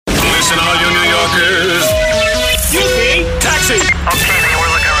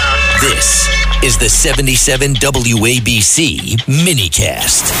This is the 77 WABC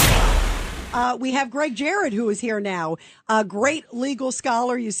minicast. We have Gregg Jarrett, who is here now, a great legal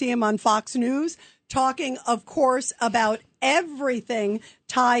scholar. You see him on Fox News talking, of course, about everything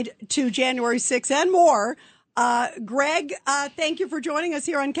tied to January 6th and more. Greg, thank you for joining us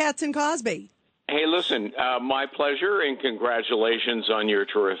here on Katz and Cosby. Hey, listen, my pleasure, and congratulations on your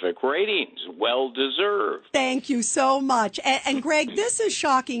terrific ratings. Well deserved. Thank you so much. And Greg, this is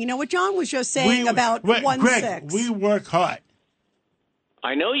shocking. You know what John was just saying about 1-6. Greg, we work hard.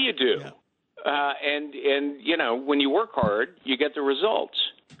 I know you do. Yeah. And you know, when you work hard, you get the results.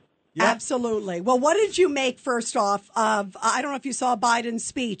 Yeah. Absolutely. Well, what did you make, first off, of, I don't know if you saw Biden's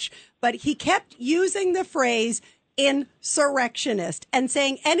speech, but he kept using the phrase insurrectionist and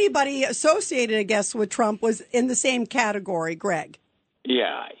saying anybody associated, I guess, with Trump was in the same category, Greg.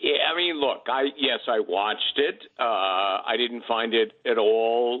 Yeah. I mean, look, I watched it. I didn't find it at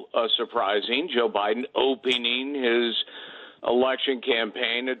all surprising. Joe Biden opening his election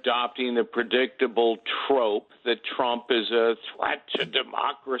campaign, adopting the predictable trope that Trump is a threat to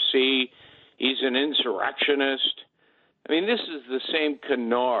democracy. He's an insurrectionist. I mean, this is the same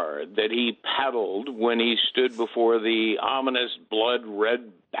canard that he peddled when he stood before the ominous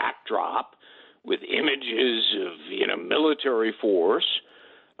blood-red backdrop with images of, military force,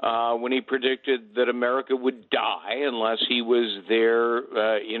 when he predicted that America would die unless he was their,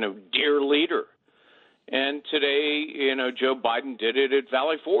 dear leader. And today, Joe Biden did it at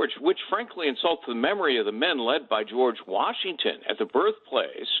Valley Forge, which frankly insults the memory of the men led by George Washington at the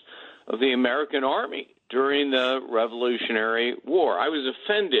birthplace of the American Army during the Revolutionary War. I was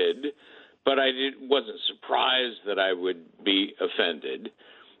offended, but I wasn't surprised that I would be offended.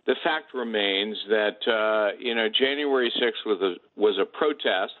 The fact remains that, January 6th was a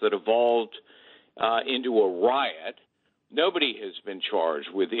protest that evolved into a riot. Nobody has been charged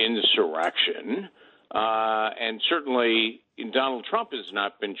with insurrection. And certainly Donald Trump has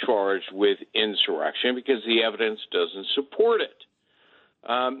not been charged with insurrection because the evidence doesn't support it.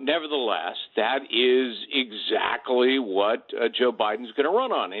 Nevertheless, that is exactly what Joe Biden's going to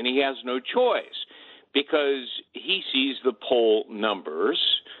run on, and he has no choice because he sees the poll numbers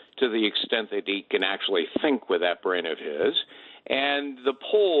to the extent that he can actually think with that brain of his, and the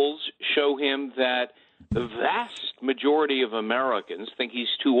polls show him that the vast majority of Americans think he's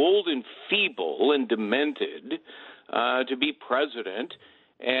too old and feeble and demented to be president,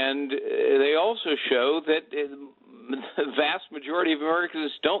 and they also show that the vast majority of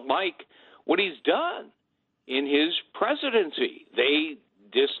Americans don't like what he's done in his presidency. They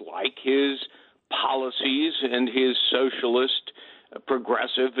dislike his policies and his socialist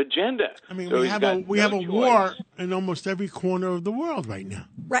progressive agenda. I mean, so we have a war in almost every corner of the world right now.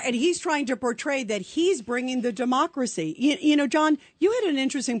 Right, and he's trying to portray that he's bringing the democracy. John, you had an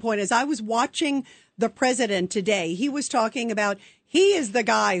interesting point. As I was watching the president today, he was talking about he is the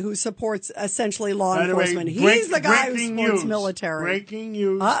guy who supports essentially law enforcement. He's the guy who supports military. Breaking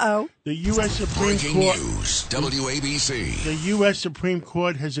news. Uh-oh. The U.S. Supreme Court. News, WABC. The U.S. Supreme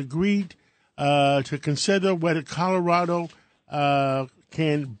Court has agreed to consider whether Colorado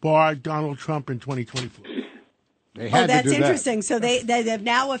can bar Donald Trump in 2024. That's interesting. So they have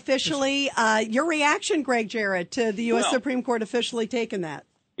now officially, your reaction, Gregg Jarrett, to the U.S. Supreme Court officially taking that?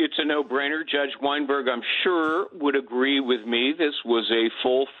 It's a no-brainer. Judge Weinberg, I'm sure, would agree with me. This was a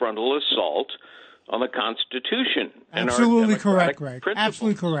full frontal assault on the Constitution. Absolutely and our correct, Greg. Principles.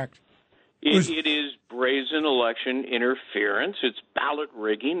 Absolutely correct. It is brazen election interference. It's ballot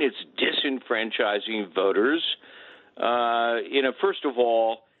rigging. It's disenfranchising voters. First of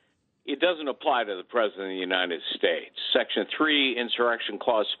all, it doesn't apply to the President of the United States. Section 3 Insurrection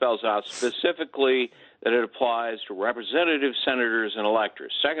Clause spells out specifically that it applies to representatives, senators, and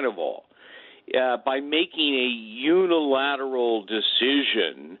electors. Second of all, by making a unilateral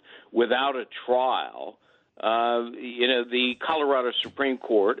decision without a trial, the Colorado Supreme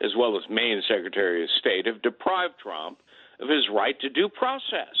Court, as well as Maine Secretary of State, have deprived Trump of his right to due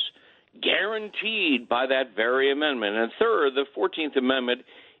process, guaranteed by that very amendment. And third, the 14th Amendment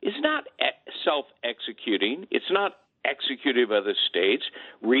is not self-executing. It's not executed by the states.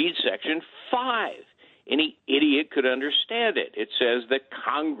 Read Section 5. Any idiot could understand it. It says that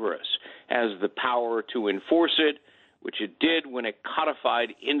Congress has the power to enforce it, which it did when it codified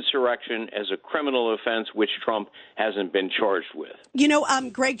insurrection as a criminal offense, which Trump hasn't been charged with.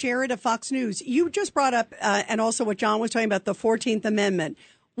 Gregg Jarrett of Fox News, you just brought up, and also what John was talking about, the 14th Amendment.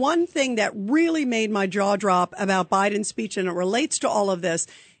 One thing that really made my jaw drop about Biden's speech, and it relates to all of this,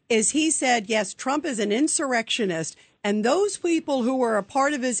 is he said, yes, Trump is an insurrectionist, And those people who were a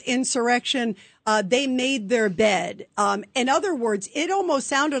part of his insurrection, they made their bed. In other words, it almost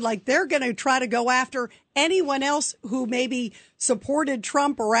sounded like they're going to try to go after anyone else who maybe supported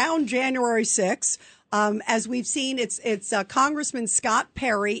Trump around January 6th. As we've seen, it's Congressman Scott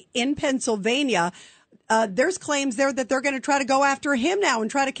Perry in Pennsylvania. There's claims there that they're going to try to go after him now and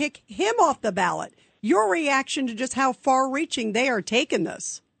try to kick him off the ballot. Your reaction to just how far-reaching they are taking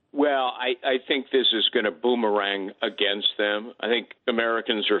this? Well, I think this is going to boomerang against them. I think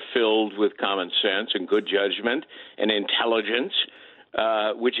Americans are filled with common sense and good judgment and intelligence,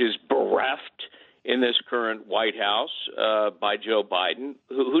 which is bereft in this current White House by Joe Biden,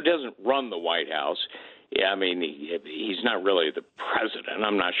 who doesn't run the White House. Yeah, I mean, he's not really the president.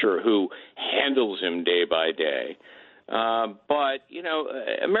 I'm not sure who handles him day by day. But,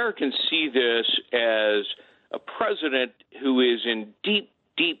 Americans see this as a president who is in deep,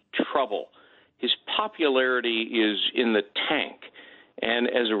 deep trouble. His popularity is in the tank. And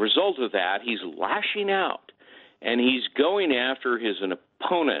as a result of that, he's lashing out. And he's going after his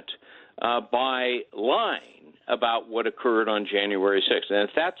opponent by lying about what occurred on January 6th. And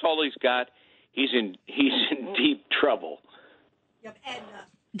if that's all he's got, he's in deep trouble. Yep. And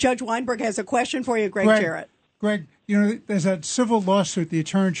Judge Weinberg has a question for you, Gregg Jarrett. Greg, there's that civil lawsuit the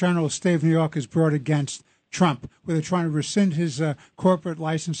Attorney General of the State of New York has brought against Trump, where they're trying to rescind his corporate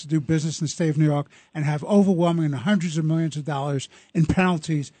license to do business in the state of New York and have overwhelming hundreds of millions of dollars in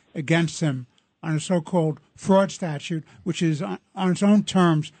penalties against him on a so-called fraud statute, which is on its own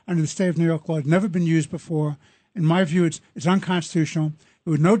terms under the state of New York law. It's never been used before. In my view, it's unconstitutional.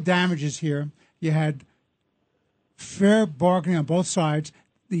 There were no damages here. You had fair bargaining on both sides.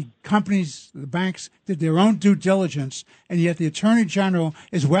 The companies, the banks, did their own due diligence, and yet the Attorney General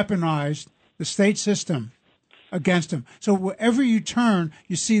has weaponized the state system against him. So wherever you turn,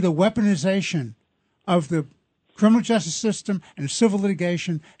 you see the weaponization of the criminal justice system and civil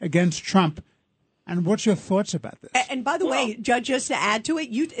litigation against Trump. And what's your thoughts about this? And by the way, Judge, just to add to it,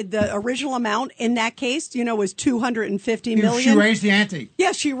 the original amount in that case, was $250 million. She raised the ante.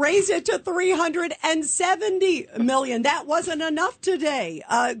 Yeah, she raised it to $370 million. That wasn't enough today.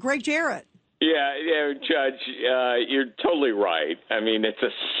 Gregg Jarrett. Yeah, Judge, you're totally right. I mean, it's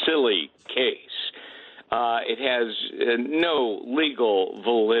a silly case. It has no legal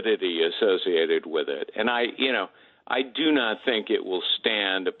validity associated with it, and I do not think it will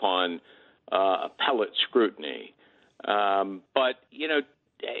stand upon appellate scrutiny. But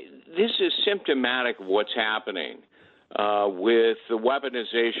this is symptomatic of what's happening with the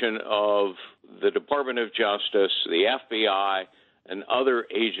weaponization of the Department of Justice, the FBI, and other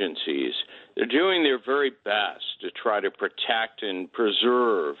agencies. They're doing their very best to try to protect and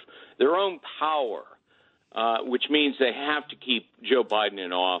preserve their own power, which means they have to keep Joe Biden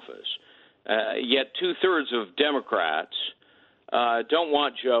in office. Yet two-thirds of Democrats don't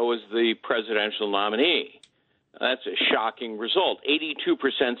want Joe as the presidential nominee. That's a shocking result.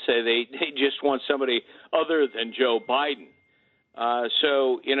 82% say they just want somebody other than Joe Biden.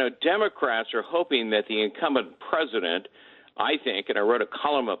 So, Democrats are hoping that the incumbent president, I think, and I wrote a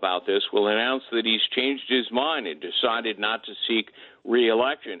column about this, will announce that he's changed his mind and decided not to seek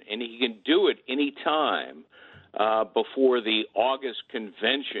re-election. And he can do it any time before the August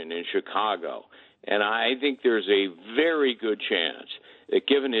convention in Chicago. And I think there's a very good chance that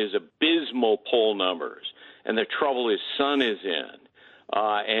given his abysmal poll numbers and the trouble his son is in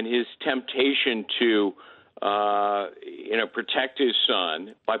and his temptation to, protect his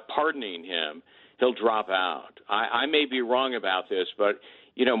son by pardoning him, he'll drop out. I may be wrong about this, but,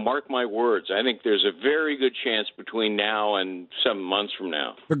 mark my words. I think there's a very good chance between now and some months from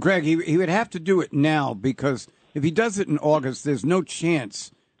now. But, Greg, he would have to do it now because if he does it in August, there's no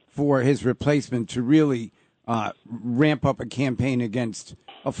chance for his replacement to really ramp up a campaign against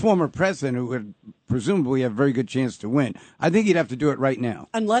a former president who would presumably have a very good chance to win. I think he'd have to do it right now.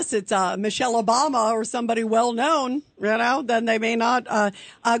 Unless it's Michelle Obama or somebody well-known, then they may not.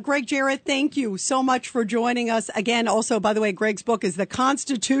 Gregg Jarrett, thank you so much for joining us. Again, also, by the way, Gregg's book is The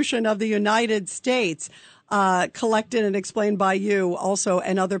Constitution of the United States, collected and explained by you also,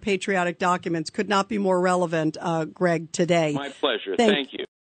 and other patriotic documents. Could not be more relevant, Gregg, today. My pleasure. Thank you.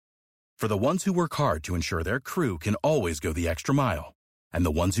 For the ones who work hard to ensure their crew can always go the extra mile, and the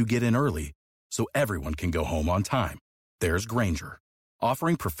ones who get in early so everyone can go home on time, there's Grainger,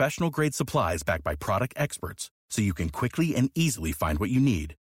 offering professional-grade supplies backed by product experts so you can quickly and easily find what you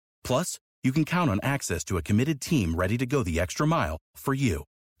need. Plus, you can count on access to a committed team ready to go the extra mile for you.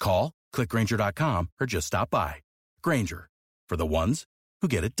 Call, click Grainger.com, or just stop by. Grainger, for the ones who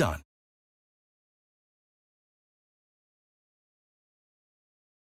get it done.